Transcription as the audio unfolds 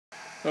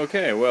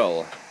Okay,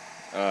 well,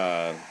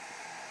 uh,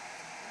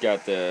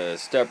 got the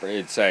stepper.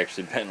 It's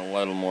actually been a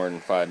little more than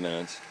 5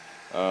 minutes.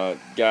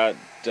 Got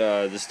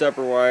the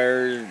stepper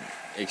wire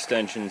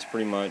extensions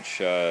pretty much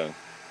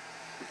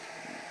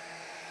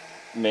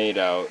made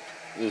out.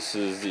 This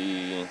is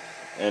the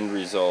end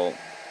result.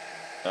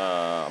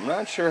 I'm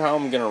not sure how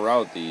I'm gonna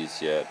route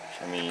these yet.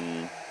 I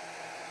mean,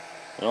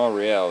 in all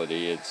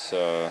reality, it's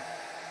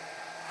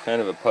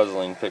kind of a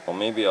puzzling pickle.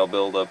 Maybe I'll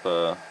build up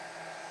a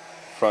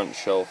front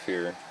shelf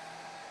here.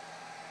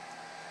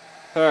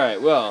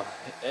 Alright, well,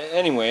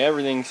 anyway,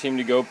 everything seemed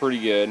to go pretty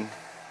good.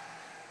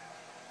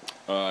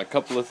 A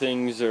couple of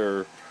things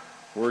are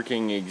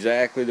working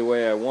exactly the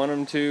way I want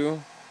them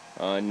to.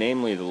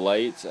 Namely the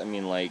lights. I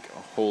mean, like,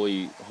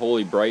 holy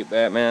bright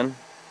Batman.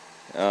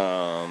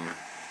 And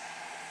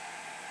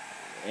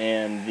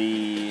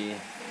the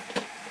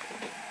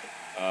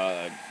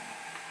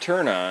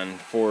turn on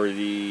for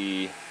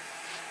the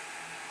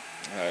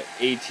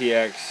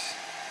ATX.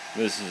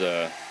 This is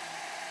a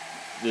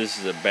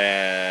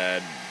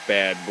bad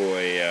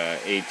boy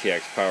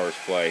ATX power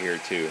supply here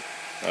too.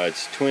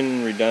 It's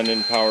twin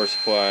redundant power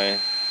supply.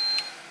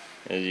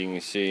 As you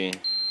can see,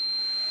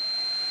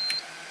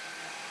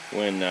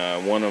 when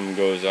one of them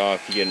goes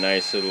off, you get a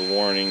nice little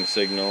warning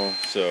signal.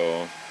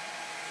 So,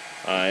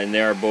 and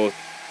they are both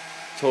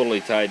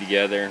totally tied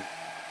together.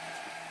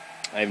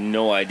 I have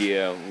no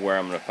idea where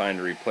I'm going to find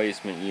a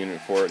replacement unit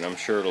for it, and I'm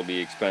sure it'll be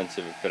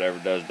expensive if it ever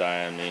does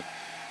die on me.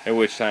 At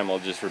which time I'll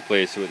just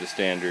replace it with a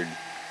standard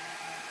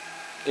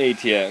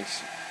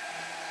ATX.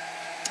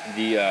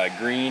 The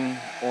green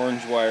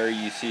orange wire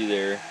you see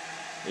there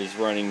is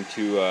running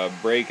to a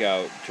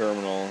breakout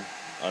terminal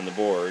on the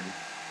board.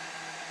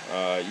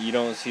 You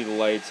don't see the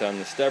lights on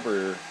the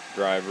stepper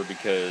driver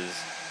because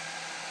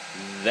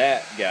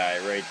that guy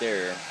right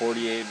there,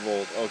 48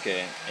 volt.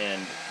 Okay,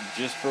 and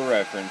just for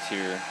reference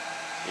here,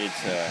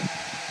 it's a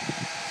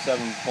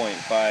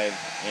 7.5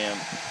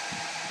 amp,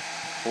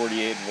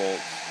 48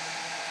 volts.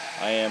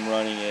 I am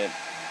running it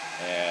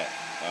at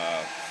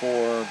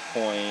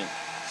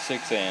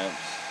 4.6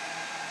 amps,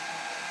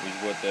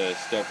 is what the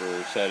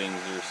stepper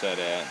settings are set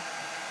at.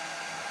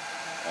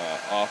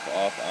 Off,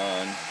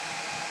 on.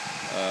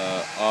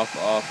 Off,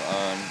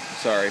 on.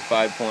 Sorry,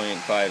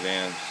 5.5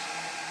 amps.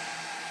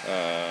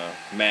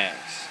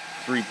 Max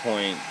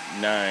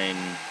 3.9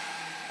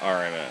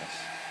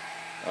 RMS.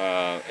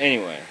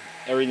 Anyway,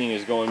 everything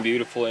is going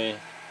beautifully.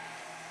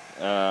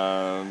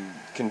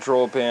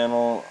 Control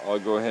panel, I'll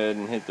go ahead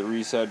and hit the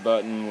reset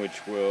button,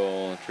 which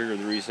will trigger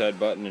the reset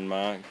button in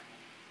Mach,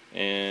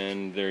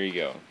 and there you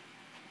go.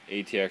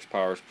 ATX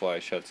power supply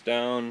shuts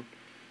down,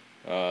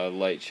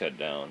 light shut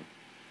down.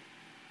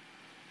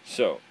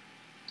 So,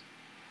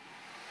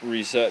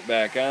 reset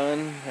back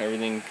on,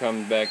 everything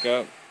comes back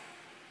up.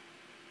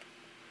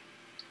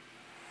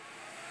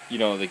 You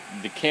know, the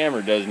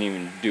camera doesn't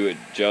even do it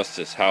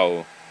justice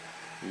how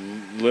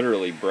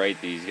literally bright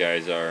these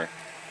guys are.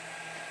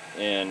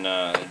 And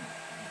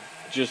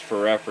just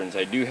for reference,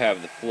 I do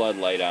have the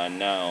floodlight on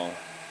now,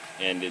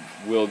 and it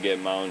will get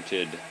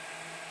mounted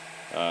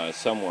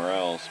somewhere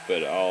else,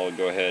 but I'll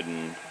go ahead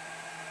and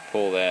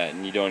pull that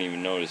and you don't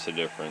even notice a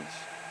difference.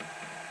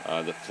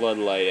 The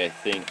floodlight, I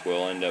think,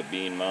 will end up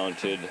being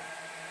mounted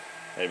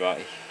at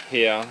about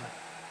here,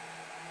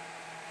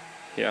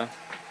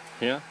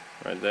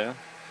 right there.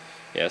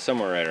 Yeah,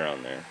 somewhere right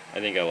around there. I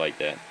think I like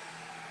that.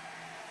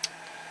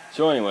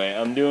 So anyway,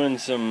 I'm doing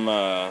some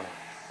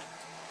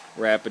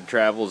rapid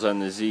travels on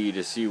the Z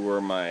to see where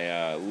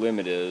my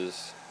limit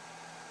is,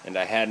 and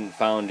I hadn't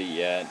found it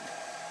yet.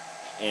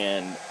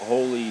 And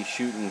holy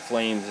shooting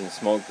flames and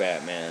smoke,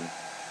 Batman.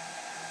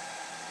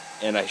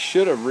 And I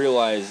should have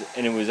realized,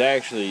 and it was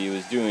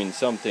doing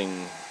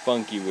something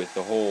funky with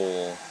the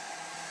whole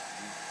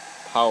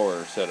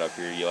power setup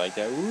here. You like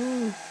that?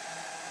 Woo!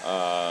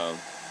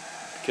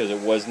 Because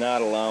it was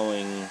not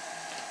allowing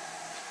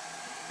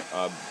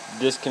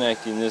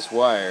disconnecting this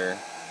wire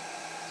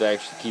to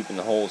actually keeping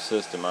the whole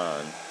system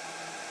on.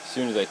 As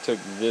soon as I took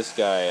this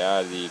guy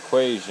out of the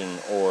equation,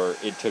 or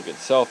it took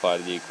itself out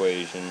of the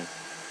equation,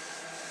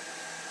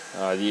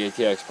 the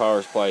ATX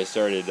power supply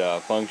started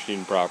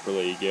functioning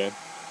properly again.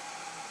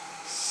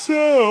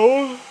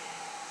 So,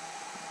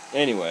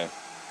 anyway,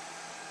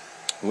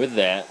 with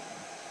that,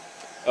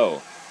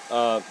 so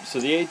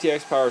the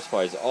ATX power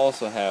supplies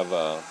also have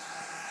a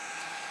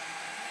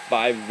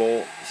 5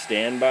 volt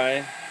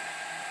standby.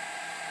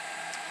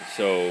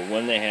 So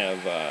when they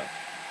have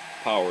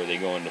power, they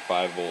go into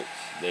 5 volts.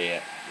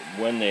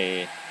 When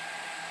they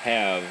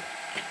have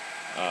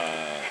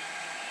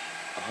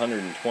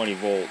 120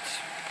 volts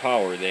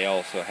power, they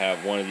also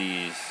have one of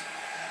these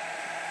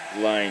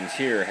lines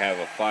here have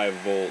a 5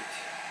 volt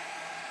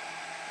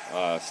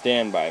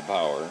standby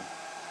power.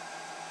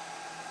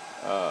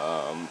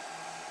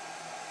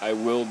 I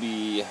will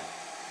be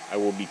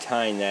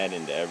tying that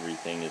into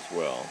everything as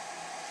well.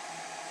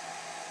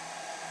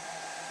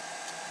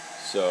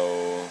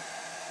 So,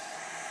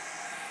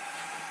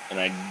 and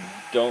I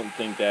don't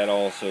think that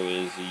also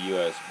is a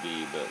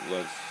USB, but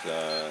let's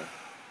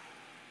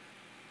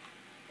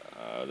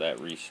that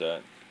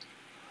reset.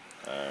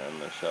 Alright, I'm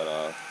going to shut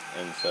off.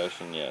 End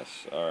session,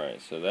 yes.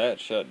 Alright, so that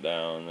shut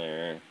down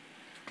there.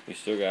 We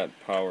still got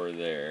power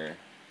there.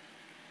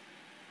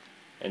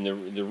 And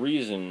the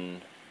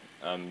reason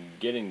I'm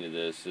getting to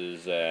this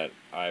is that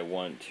I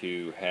want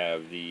to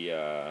have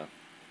the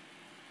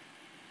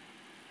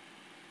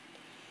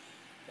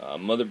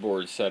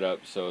motherboard set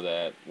up so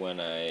that when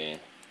I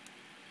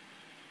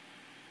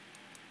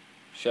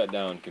shut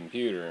down the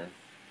computer,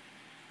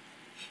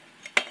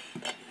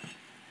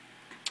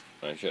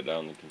 I'm shutting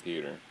down the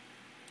computer.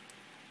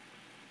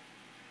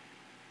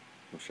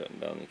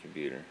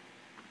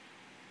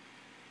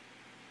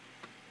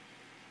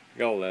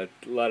 Got a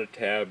lot of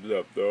tabs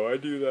up though. I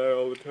do that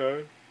all the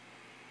time.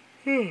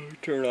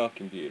 Turn off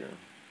computer.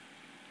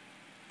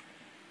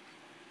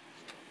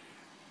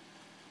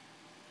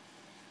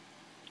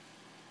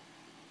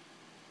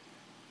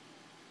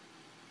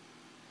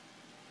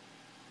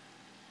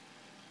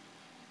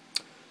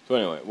 So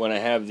anyway, when I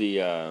have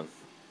the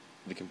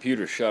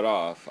computer shut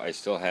off, I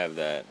still have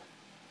that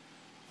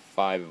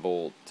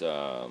 5-volt.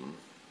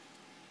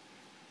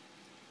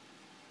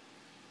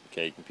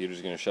 Okay,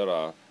 computer's gonna shut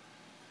off.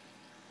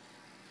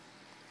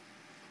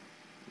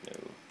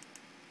 No.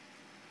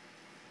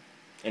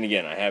 And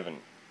again, I haven't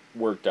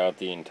worked out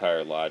the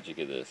entire logic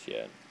of this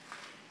yet.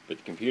 But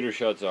the computer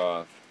shuts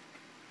off.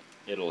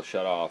 It'll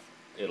shut off.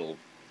 It'll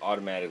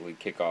automatically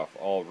kick off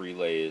all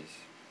relays.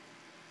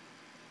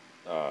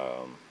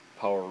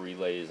 Power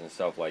relays and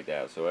stuff like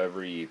that. So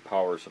every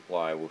power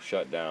supply will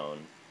shut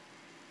down,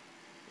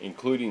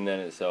 including then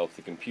itself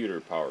the computer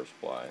power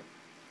supply.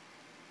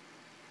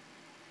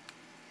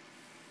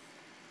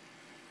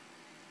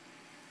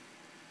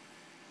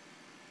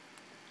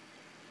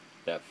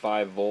 That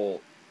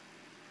 5-volt,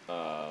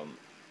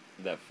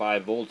 that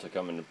 5 volts will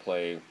come into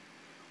play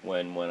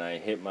when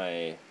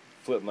I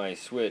flip my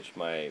switch,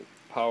 my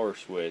power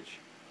switch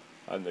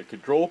on the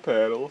control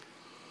panel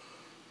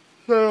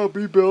that I'll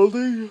be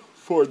building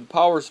for the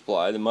power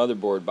supply. The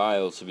motherboard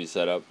BIOS will be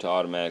set up to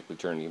automatically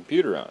turn the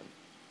computer on.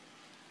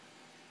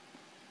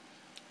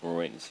 We're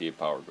waiting to see if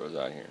power goes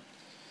out here.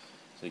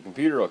 So the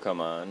computer will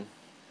come on.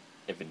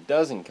 If it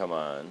doesn't come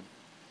on,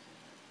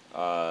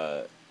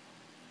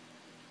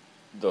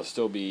 there'll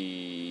still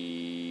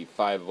be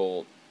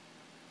 5-volt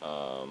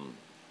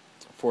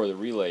for the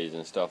relays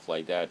and stuff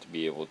like that to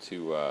be able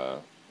to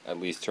at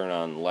least turn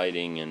on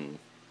lighting and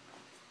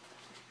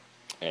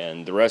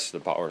the rest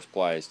of the power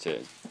supplies to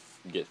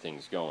get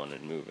things going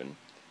and moving.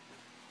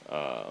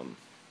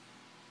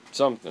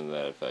 Something to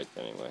that effect,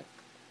 anyway.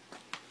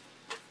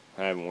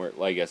 I haven't worked,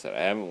 like I said,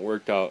 I haven't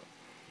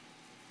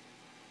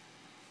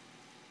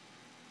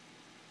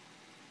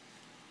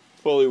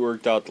fully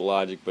worked out the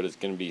logic, but it's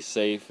going to be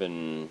safe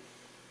and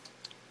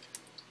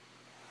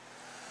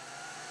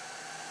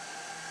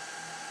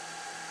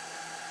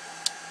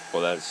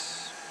well,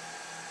 that's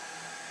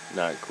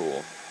not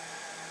cool.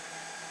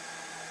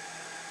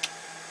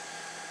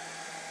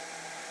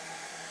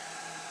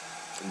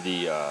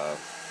 The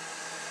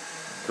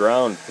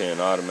ground pin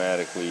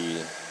automatically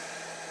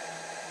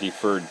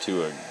deferred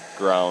to a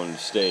ground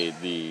state.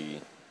 The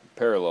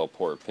parallel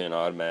port pin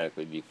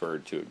automatically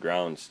deferred to a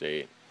ground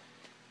state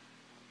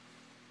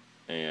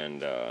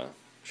and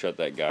shut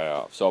that guy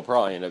off. So I'll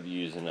probably end up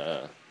using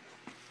and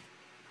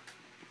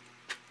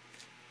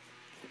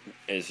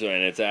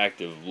it's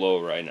active low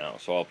right now.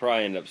 So I'll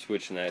probably end up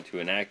switching that to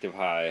an active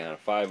high on a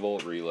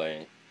 5-volt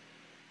relay.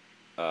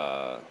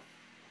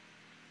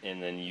 And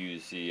then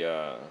use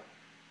the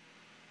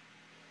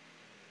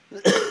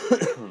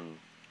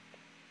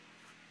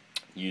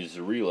use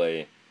the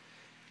relay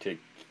to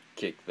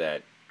kick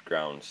that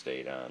ground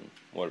state on.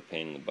 What a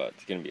pain in the butt.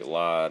 It's gonna be a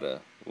lot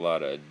of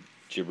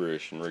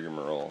gibberish and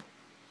rigmarole.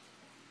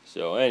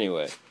 So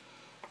anyway,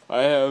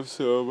 I have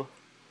some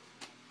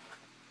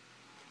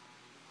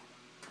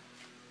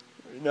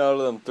now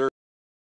that I'm